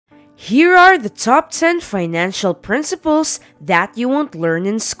Here are the top 10 financial principles that you won't learn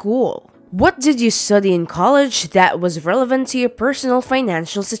in school. What did you study in college that was relevant to your personal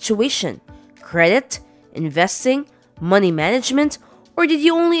financial situation? Credit, investing, money management, or did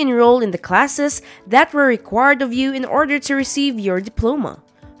you only enroll in the classes that were required of you in order to receive your diploma?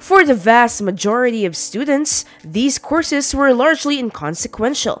 For the vast majority of students, these courses were largely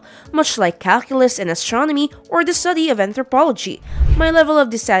inconsequential, much like calculus and astronomy or the study of anthropology. My level of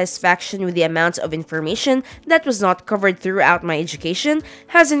dissatisfaction with the amount of information that was not covered throughout my education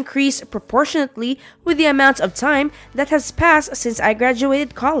has increased proportionately with the amount of time that has passed since I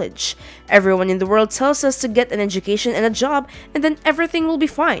graduated college. Everyone in the world tells us to get an education and a job and then everything will be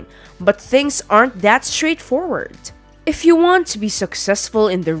fine, but things aren't that straightforward. If you want to be successful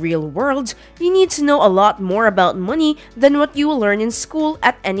in the real world, you need to know a lot more about money than what you will learn in school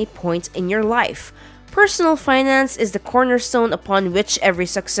at any point in your life. Personal finance is the cornerstone upon which every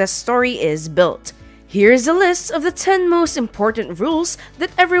success story is built. Here's a list of the 10 most important rules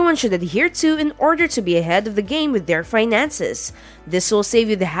that everyone should adhere to in order to be ahead of the game with their finances. This will save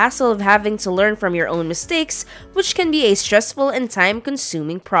you the hassle of having to learn from your own mistakes, which can be a stressful and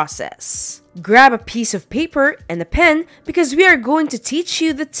time-consuming process. Grab a piece of paper and a pen because we are going to teach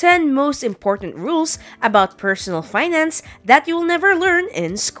you the 10 most important rules about personal finance that you will never learn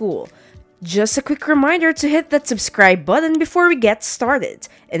in school. Just a quick reminder to hit that subscribe button before we get started.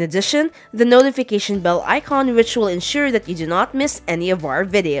 In addition, the notification bell icon which will ensure that you do not miss any of our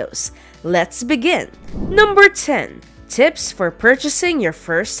videos. Let's begin! Number 10. Tips for purchasing your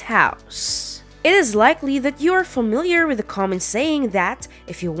first house. It is likely that you are familiar with the common saying that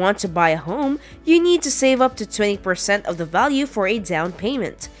if you want to buy a home, you need to save up to 20% of the value for a down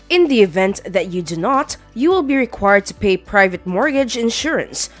payment. In the event that you do not, you will be required to pay private mortgage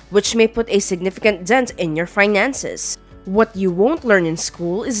insurance, which may put a significant dent in your finances. What you won't learn in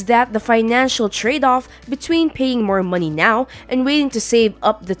school is that the financial trade-off between paying more money now and waiting to save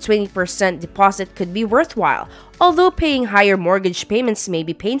up the 20% deposit could be worthwhile. Although paying higher mortgage payments may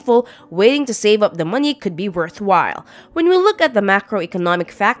be painful, waiting to save up the money could be worthwhile. When we look at the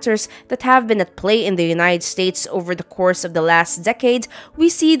macroeconomic factors that have been at play in the United States over the course of the last decade, we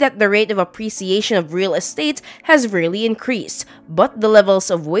see that the rate of appreciation of real estate has really increased, but the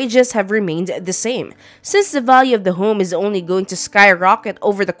levels of wages have remained the same. Since the value of the home is only going to skyrocket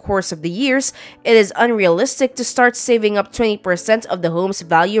over the course of the years, it is unrealistic to start saving up 20% of the home's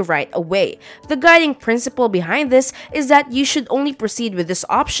value right away. The guiding principle behind this is that you should only proceed with this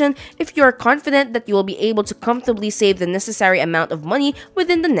option if you are confident that you will be able to comfortably save the necessary amount of money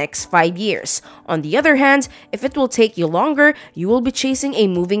within the next 5 years. On the other hand, if it will take you longer, you will be chasing a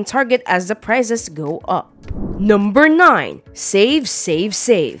moving target as the prices go up. Number 9. Save, save,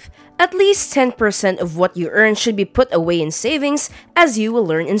 save. At least 10% of what you earn should be put away in savings, as you will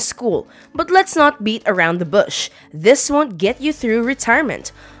learn in school. But let's not beat around the bush. This won't get you through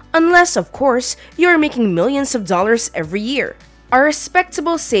retirement. Unless, of course, you are making millions of dollars every year. A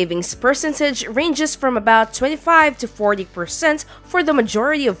respectable savings percentage ranges from about 25 to 40% for the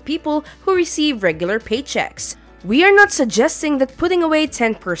majority of people who receive regular paychecks. We are not suggesting that putting away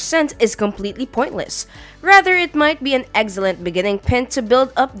 10% is completely pointless. Rather, it might be an excellent beginning pin to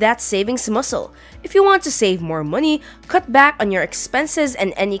build up that savings muscle. If you want to save more money, cut back on your expenses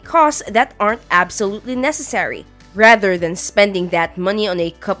and any costs that aren't absolutely necessary. Rather than spending that money on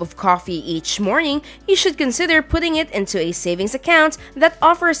a cup of coffee each morning, you should consider putting it into a savings account that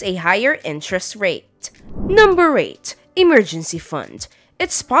offers a higher interest rate. Number 8. Emergency Fund.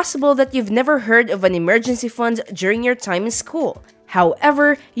 It's possible that you've never heard of an emergency fund during your time in school.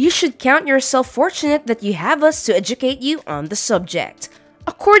 However, you should count yourself fortunate that you have us to educate you on the subject.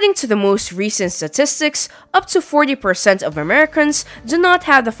 According to the most recent statistics, up to 40% of Americans do not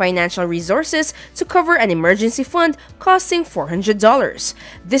have the financial resources to cover an emergency fund costing $400.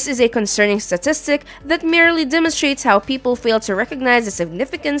 This is a concerning statistic that merely demonstrates how people fail to recognize the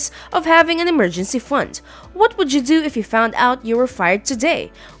significance of having an emergency fund. What would you do if you found out you were fired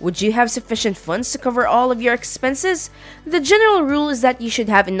today? Would you have sufficient funds to cover all of your expenses? The general rule is that you should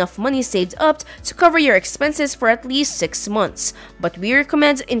have enough money saved up to cover your expenses for at least 6 months, but we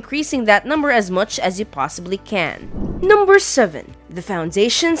recommend increasing that number as much as you possibly can. Number 7. The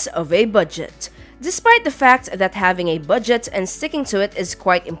foundations of a budget. Despite the fact that having a budget and sticking to it is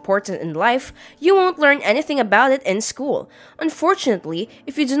quite important in life, you won't learn anything about it in school. Unfortunately,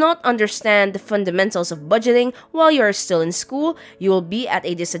 if you do not understand the fundamentals of budgeting while you are still in school, you will be at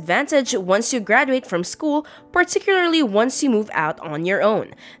a disadvantage once you graduate from school, particularly once you move out on your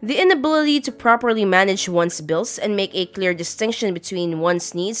own. The inability to properly manage one's bills and make a clear distinction between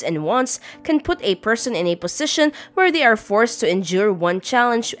one's needs and wants can put a person in a position where they are forced to endure one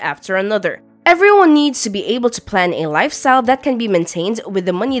challenge after another. Everyone needs to be able to plan a lifestyle that can be maintained with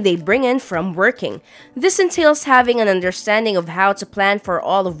the money they bring in from working. This entails having an understanding of how to plan for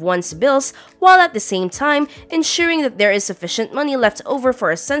all of one's bills, while at the same time ensuring that there is sufficient money left over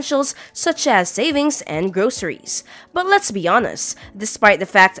for essentials such as savings and groceries. But let's be honest, despite the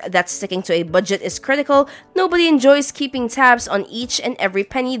fact that sticking to a budget is critical, nobody enjoys keeping tabs on each and every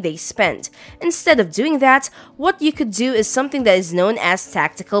penny they spend. Instead of doing that, what you could do is something that is known as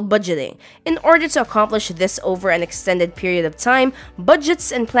tactical budgeting. In order to accomplish this over an extended period of time,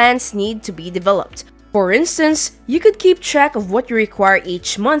 budgets and plans need to be developed. For instance, you could keep track of what you require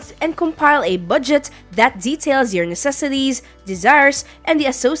each month and compile a budget that details your necessities, desires, and the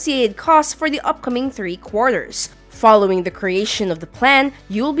associated costs for the upcoming 3 quarters. Following the creation of the plan,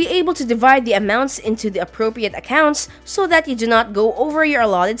 you will be able to divide the amounts into the appropriate accounts so that you do not go over your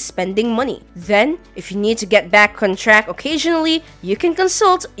allotted spending money. Then, if you need to get back on track occasionally, you can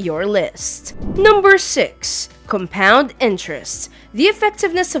consult your list. Number 6. Compound interest. The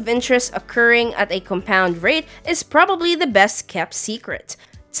effectiveness of interest occurring at a compound rate is probably the best kept secret.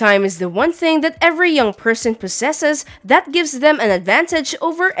 Time is the one thing that every young person possesses that gives them an advantage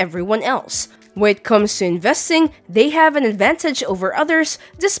over everyone else. When it comes to investing, they have an advantage over others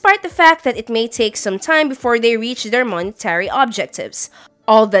despite the fact that it may take some time before they reach their monetary objectives.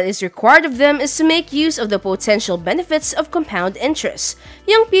 All that is required of them is to make use of the potential benefits of compound interest.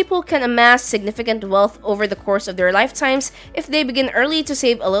 Young people can amass significant wealth over the course of their lifetimes if they begin early to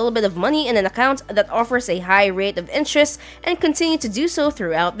save a little bit of money in an account that offers a high rate of interest and continue to do so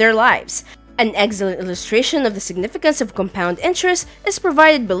throughout their lives. An excellent illustration of the significance of compound interest is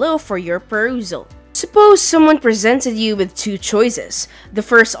provided below for your perusal. Suppose someone presented you with 2 choices. The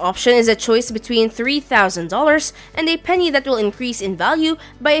first option is a choice between $3,000 and a penny that will increase in value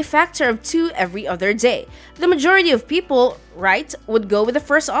by a factor of 2 every other day. The majority of people, right, would go with the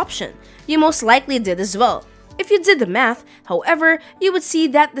first option. You most likely did as well. If you did the math, however, you would see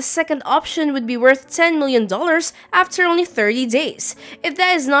that the second option would be worth $10 million after only 30 days. If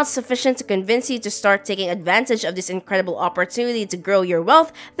that is not sufficient to convince you to start taking advantage of this incredible opportunity to grow your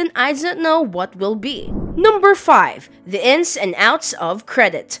wealth, then I don't know what will be. Number 5. The ins and outs of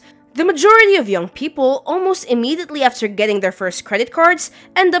credit. The majority of young people, almost immediately after getting their first credit cards,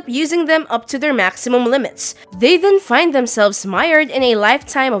 end up using them up to their maximum limits. They then find themselves mired in a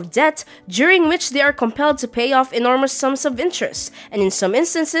lifetime of debt, during which they are compelled to pay off enormous sums of interest, and in some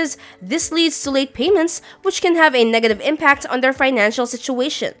instances, this leads to late payments, which can have a negative impact on their financial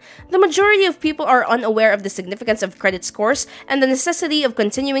situation. The majority of people are unaware of the significance of credit scores and the necessity of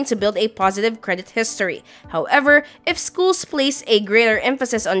continuing to build a positive credit history. However, if schools place a greater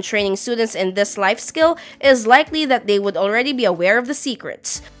emphasis on training students in this life skill, it is likely that they would already be aware of the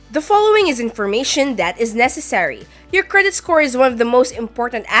secrets. The following is information that is necessary. Your credit score is one of the most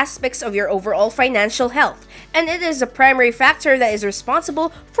important aspects of your overall financial health, and it is a primary factor that is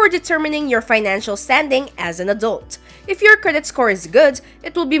responsible for determining your financial standing as an adult. If your credit score is good,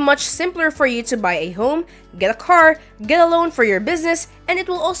 it will be much simpler for you to buy a home, get a car, get a loan for your business, and it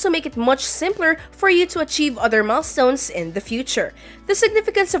will also make it much simpler for you to achieve other milestones in the future. The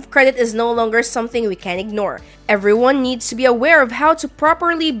significance of credit is no longer something we can ignore. Everyone needs to be aware of how to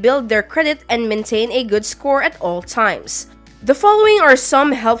properly build their credit and maintain a good score at all times. The following are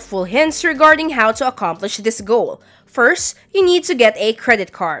some helpful hints regarding how to accomplish this goal. First, you need to get a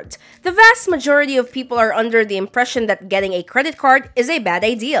credit card. The vast majority of people are under the impression that getting a credit card is a bad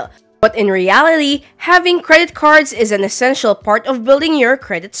idea. But in reality, having credit cards is an essential part of building your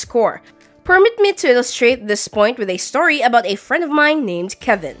credit score. Permit me to illustrate this point with a story about a friend of mine named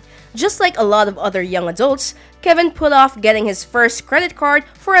Kevin. Just like a lot of other young adults, Kevin put off getting his first credit card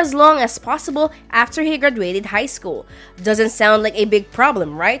for as long as possible after he graduated high school. Doesn't sound like a big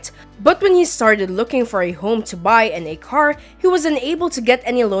problem, right? But when he started looking for a home to buy and a car, he was unable to get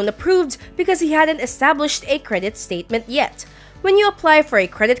any loan approved because he hadn't established a credit statement yet. When you apply for a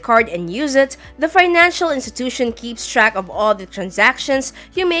credit card and use it, the financial institution keeps track of all the transactions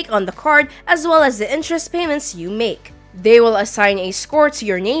you make on the card as well as the interest payments you make. They will assign a score to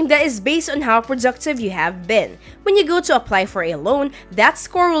your name that is based on how productive you have been. When you go to apply for a loan, that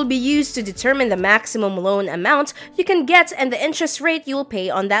score will be used to determine the maximum loan amount you can get and the interest rate you will pay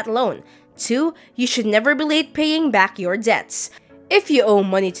on that loan. 2. You should never be late paying back your debts. If you owe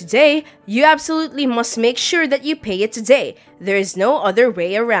money today, you absolutely must make sure that you pay it today. There is no other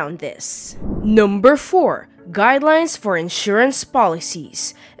way around this. Number 4. Guidelines for insurance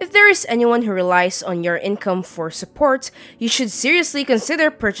policies. If there is anyone who relies on your income for support, you should seriously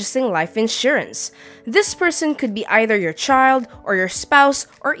consider purchasing life insurance. This person could be either your child or your spouse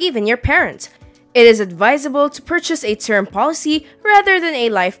or even your parent. It is advisable to purchase a term policy rather than a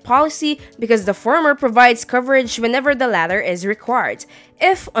life policy because the former provides coverage whenever the latter is required.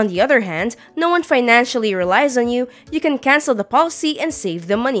 If, on the other hand, no one financially relies on you, you can cancel the policy and save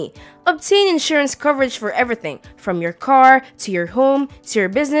the money. Obtain insurance coverage for everything, from your car, to your home, to your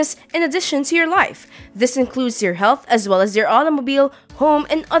business, in addition to your life. This includes your health as well as your automobile, home,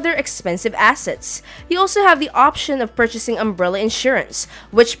 and other expensive assets. You also have the option of purchasing umbrella insurance,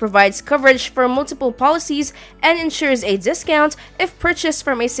 which provides coverage for multiple policies and ensures a discount if purchased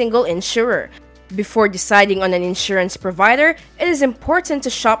from a single insurer. Before deciding on an insurance provider, it is important to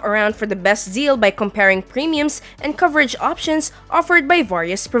shop around for the best deal by comparing premiums and coverage options offered by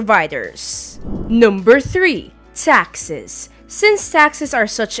various providers. Number 3. Taxes. Since taxes are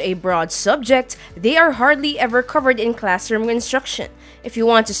such a broad subject, they are hardly ever covered in classroom instruction. If you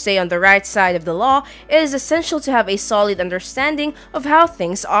want to stay on the right side of the law, it is essential to have a solid understanding of how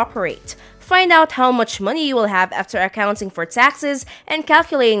things operate. Find out how much money you will have after accounting for taxes and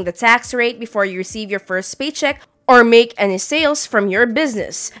calculating the tax rate before you receive your first paycheck or make any sales from your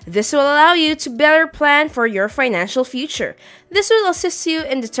business. This will allow you to better plan for your financial future. This will assist you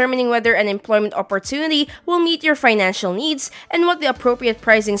in determining whether an employment opportunity will meet your financial needs and what the appropriate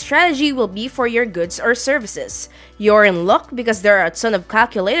pricing strategy will be for your goods or services. You're in luck because there are a ton of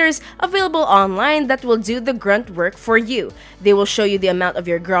calculators available online that will do the grunt work for you. They will show you the amount of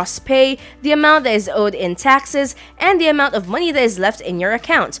your gross pay, the amount that is owed in taxes, and the amount of money that is left in your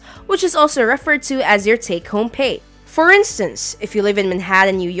account, which is also referred to as your take-home pay. For instance, if you live in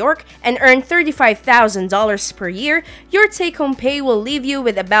Manhattan, New York, and earn $35,000 per year, your take-home pay will leave you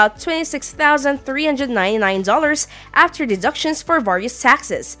with about $26,399 after deductions for various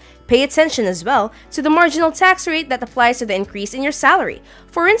taxes. Pay attention as well to the marginal tax rate that applies to the increase in your salary.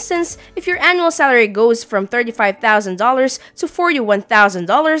 For instance, if your annual salary goes from $35,000 to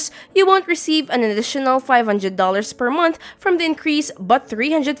 $41,000, you won't receive an additional $500 per month from the increase but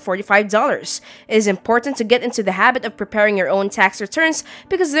 $345. It is important to get into the habit of preparing your own tax returns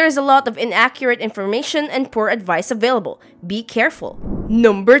because there is a lot of inaccurate information and poor advice available. Be careful.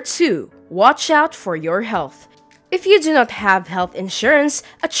 Number 2. Watch out for your health. If you do not have health insurance,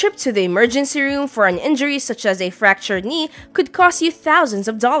 a trip to the emergency room for an injury such as a fractured knee could cost you thousands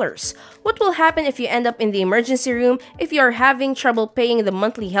of dollars. What will happen if you end up in the emergency room if you are having trouble paying the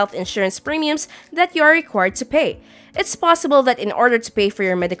monthly health insurance premiums that you are required to pay? It's possible that in order to pay for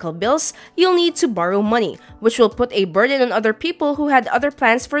your medical bills, you'll need to borrow money, which will put a burden on other people who had other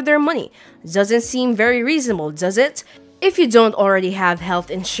plans for their money. Doesn't seem very reasonable, does it? If you don't already have health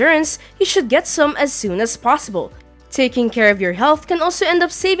insurance, you should get some as soon as possible. Taking care of your health can also end up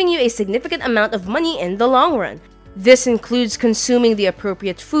saving you a significant amount of money in the long run. This includes consuming the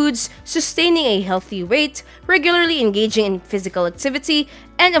appropriate foods, sustaining a healthy weight, regularly engaging in physical activity,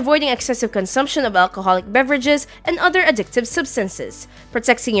 and avoiding excessive consumption of alcoholic beverages and other addictive substances.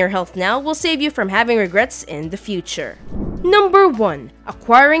 Protecting your health now will save you from having regrets in the future. Number 1.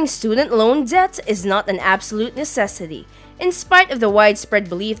 Acquiring student loan debt is not an absolute necessity. In spite of the widespread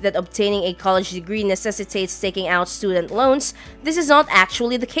belief that obtaining a college degree necessitates taking out student loans, this is not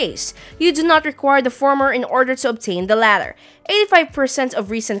actually the case. You do not require the former in order to obtain the latter. 85% of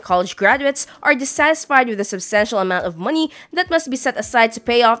recent college graduates are dissatisfied with the substantial amount of money that must be set aside to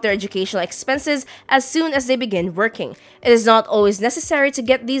pay off their educational expenses as soon as they begin working. It is not always necessary to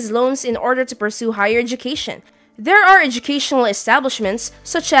get these loans in order to pursue higher education. There are educational establishments,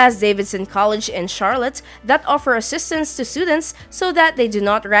 such as Davidson College in Charlotte, that offer assistance to students so that they do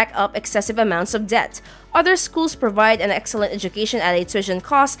not rack up excessive amounts of debt. Other schools provide an excellent education at a tuition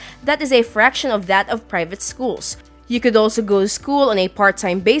cost that is a fraction of that of private schools. You could also go to school on a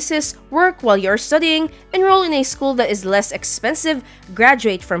part-time basis, work while you're studying, enroll in a school that is less expensive,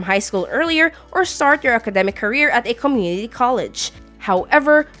 graduate from high school earlier, or start your academic career at a community college.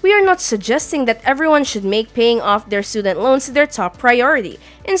 However, we are not suggesting that everyone should make paying off their student loans their top priority.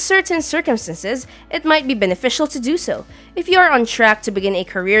 In certain circumstances, it might be beneficial to do so. If you are on track to begin a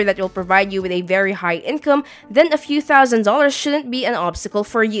career that will provide you with a very high income, then a few $1,000s shouldn't be an obstacle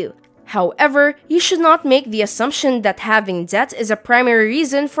for you. However, you should not make the assumption that having debt is a primary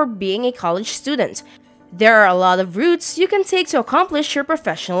reason for being a college student. There are a lot of routes you can take to accomplish your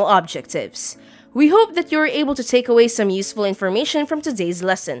professional objectives. We hope that you are able to take away some useful information from today's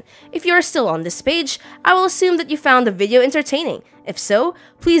lesson. If you are still on this page, I will assume that you found the video entertaining. If so,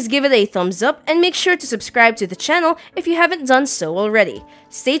 please give it a thumbs up and make sure to subscribe to the channel if you haven't done so already.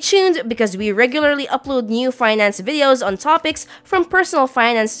 Stay tuned because we regularly upload new finance videos on topics from personal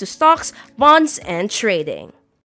finance to stocks, bonds, and trading.